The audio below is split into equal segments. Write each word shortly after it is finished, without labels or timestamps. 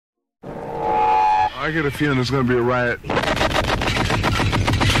I get a feeling there's gonna be a riot.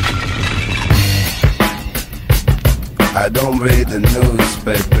 I don't read the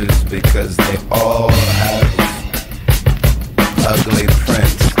newspapers because they all have ugly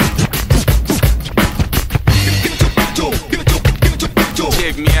prints.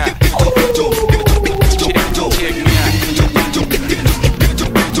 Check me out. Check me out.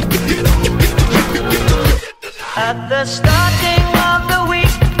 At the starting of the week,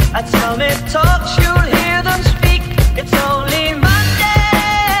 at Summit Talks, you'll hear them speak. It's only Monday.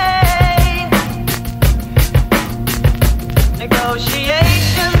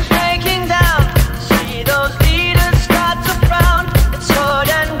 Negotiations breaking down. See those leaders start to frown. It's sword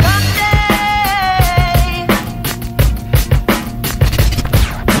and gun day.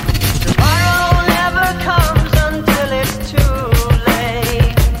 Tomorrow never comes until it's too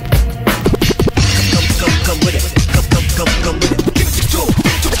late. Come with it. Come with it.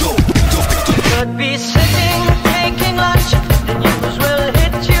 Could be sitting, taking lunch. The news will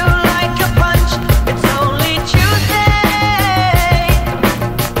hit you like a punch. It's only Tuesday.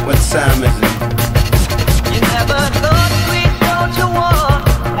 What time is it? You never thought we'd go to war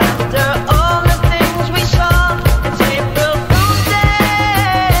after all the things we saw. It's April Fool's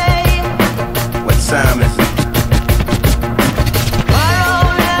Day. What time is it? Tomorrow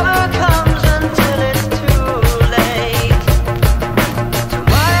never comes until it's too late.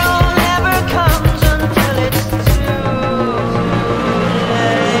 Tomorrow never comes until it's too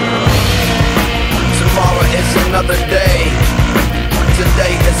late. Tomorrow is another day.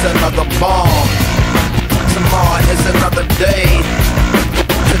 Today is another bomb. Tomorrow is another day.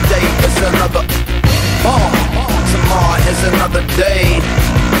 Today is another bomb. Tomorrow is another day.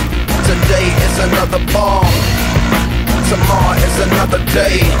 Today is another bomb. Tomorrow is another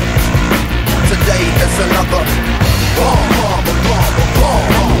day. Today is another bomb.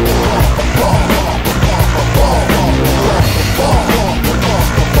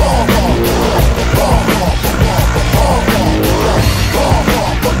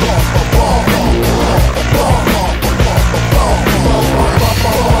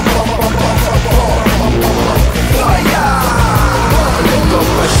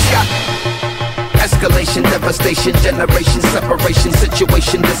 Escalation, devastation, generation, separation,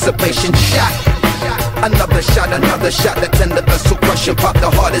 situation, dissipation, shot. Another shot that tend the vessel crushing, pop the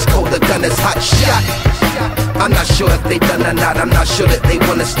heart is cold, the gun is hot, shot. I'm not sure if they done or not, I'm not sure that they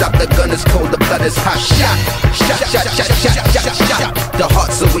wanna stop, the gun is cold, the blood is hot, shot. Shot, shot, shot, shot, shot, shot. The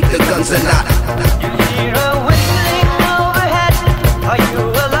hearts are weak, the guns are not.